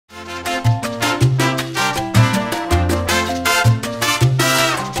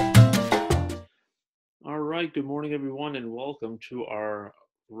right, good morning, everyone, and welcome to our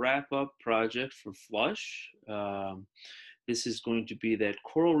wrap-up project for Flush. This is going to be that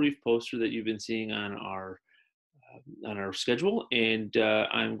coral reef poster that you've been seeing on our schedule, and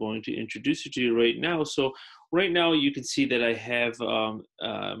I'm going to introduce it to you right now. So, right now, you can see that I have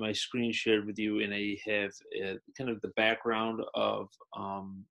my screen shared with you, and I have kind of the background of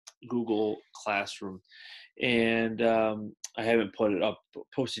Google Classroom, and I haven't put it up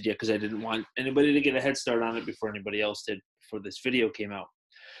posted yet because I didn't want anybody to get a head start on it before anybody else did before this video came out.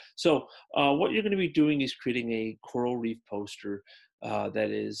 So what you're going to be doing is creating a coral reef poster that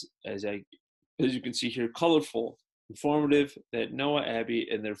is, as you can see here, colorful, informative, that Noah, Abby,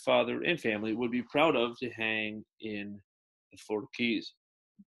 and their father and family would be proud of to hang in the Florida Keys.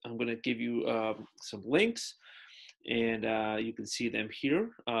 I'm going to give you some links, and you can see them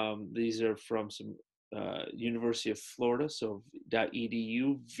here. These are from some University of Florida, so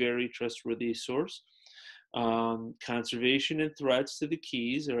 .edu, very trustworthy source. Conservation and threats to the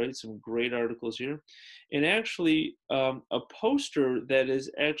Keys, all right, some great articles here. And actually, a poster that has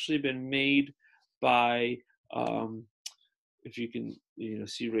actually been made by, if you can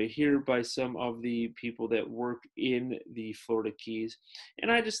see right here, by some of the people that work in the Florida Keys. And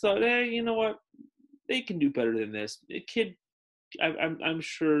I just thought, hey, you know what? They can do better than this. A kid, I'm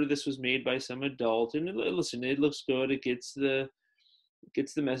sure this was made by some adult, and listen, it looks good. It gets the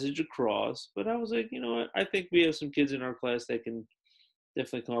message across. But I was like, you know what? I think we have some kids in our class that can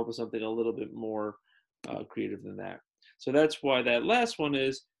definitely come up with something a little bit more creative than that. So that's why that last one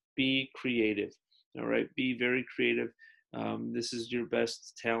is be creative. All right, be very creative. This is your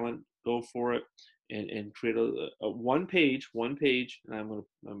best talent. Go for it, and create a one page. And I'm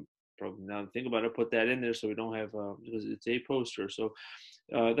probably now think about it, put that in there so we don't have because it's a poster. So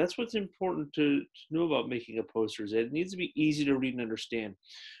that's what's important to know about making a poster, is that it needs to be easy to read and understand.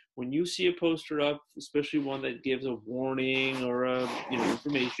 When you see a poster up, especially one that gives a warning or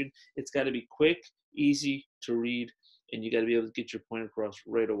information, it's got to be quick, easy to read, and you got to be able to get your point across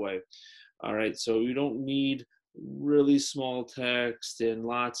right away. All right, so you don't need really small text and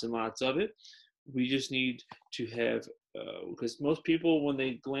lots of it. We just need to have, because most people, when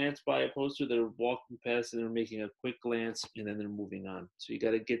they glance by a poster, they're walking past and they're making a quick glance and then they're moving on. So you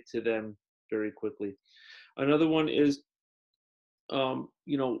got to get to them very quickly. Another one is,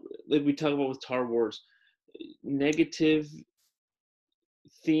 like we talk about with Star Wars, negative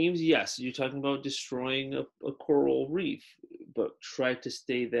themes. Yes, you're talking about destroying a coral reef, but try to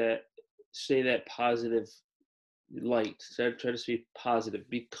stay that positive light. Try to stay positive,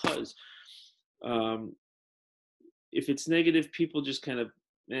 because um, if it's negative, people just kind of,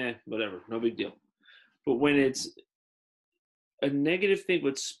 whatever, no big deal. But when it's a negative thing,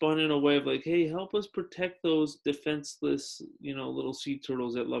 but spun in a way of like, hey, help us protect those defenseless, little sea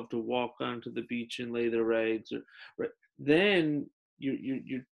turtles that love to walk onto the beach and lay their eggs, or right, then you're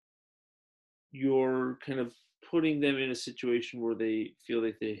kind of putting them in a situation where they feel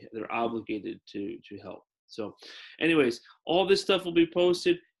like they're obligated to help. So anyways, all this stuff will be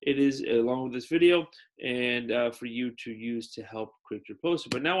posted. It is along with this video, and for you to use to help create your poster.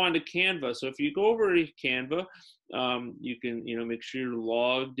 But now on to Canva. So if you go over to Canva, you can make sure you're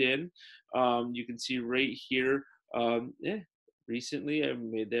logged in. You can see right here, recently I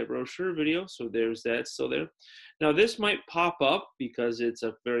made that brochure video, so there's that still there. Now this might pop up because it's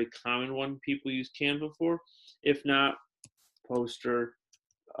a very common one people use Canva for. If not, poster.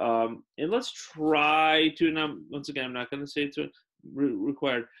 And let's try to, now once again, I'm not going to say it's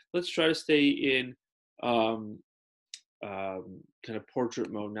required. Let's try to stay in kind of portrait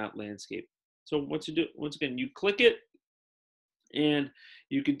mode, not landscape. So once again, you click it, and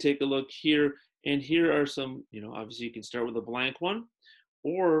you can take a look here. And here are some, obviously you can start with a blank one,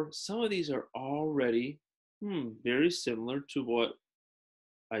 or some of these are already very similar to what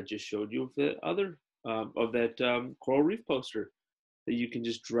I just showed you of the other of that coral reef poster, that you can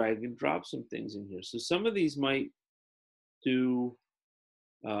just drag and drop some things in here. So some of these might do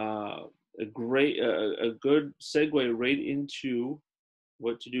a good segue right into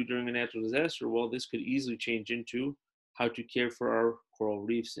what to do during a natural disaster. Well, this could easily change into how to care for our coral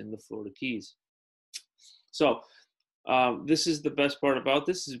reefs in the Florida Keys. So this is the best part about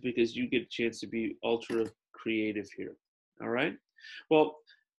this, is because you get a chance to be ultra creative here. All right. Well,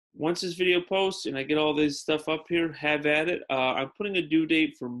 once this video posts and I get all this stuff up here, have at it. I'm putting a due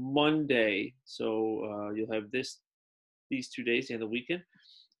date for Monday, so you'll have these 2 days and the weekend.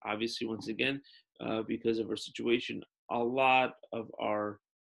 Obviously, once again, because of our situation, a lot of our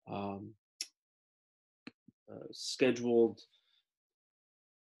scheduled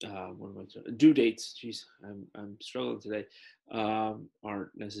due dates, geez, I'm struggling today,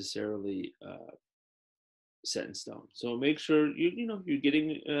 aren't necessarily set in stone. So make sure you're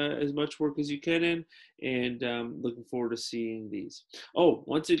getting as much work as you can in, and looking forward to seeing these. Oh,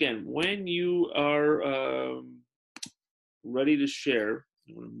 once again, when you are ready to share,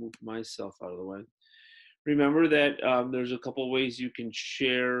 I'm going to move myself out of the way. Remember that there's a couple ways you can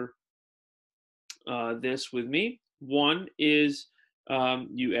share this with me. One is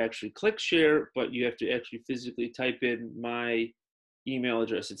you actually click share, but you have to actually physically type in my email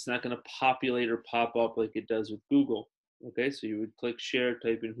address. It's not going to populate or pop up like it does with Google. Okay, so you would click share,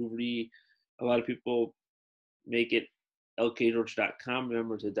 type in Hooverty. A lot of people make it lkgeorge.com.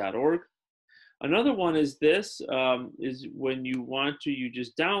 Remember, it's a .org. Another one is this, is when you want to, you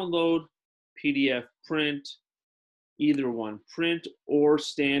just download PDF, print, either one, print or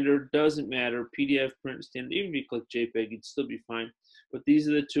standard, doesn't matter, PDF, print, standard. Even if you click JPEG, you'd still be fine. But these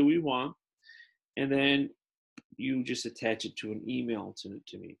are the two we want. And then you just attach it to an email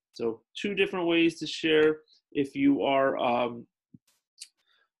to me. So two different ways to share. If you are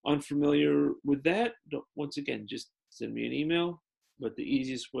unfamiliar with that, once again, just send me an email. But the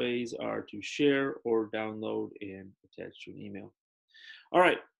easiest ways are to share or download and attach to an email. All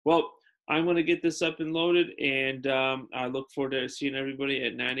right, well, I'm going to get this up and loaded, and I look forward to seeing everybody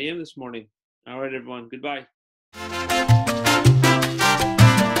at 9 a.m. this morning. All right, everyone, goodbye.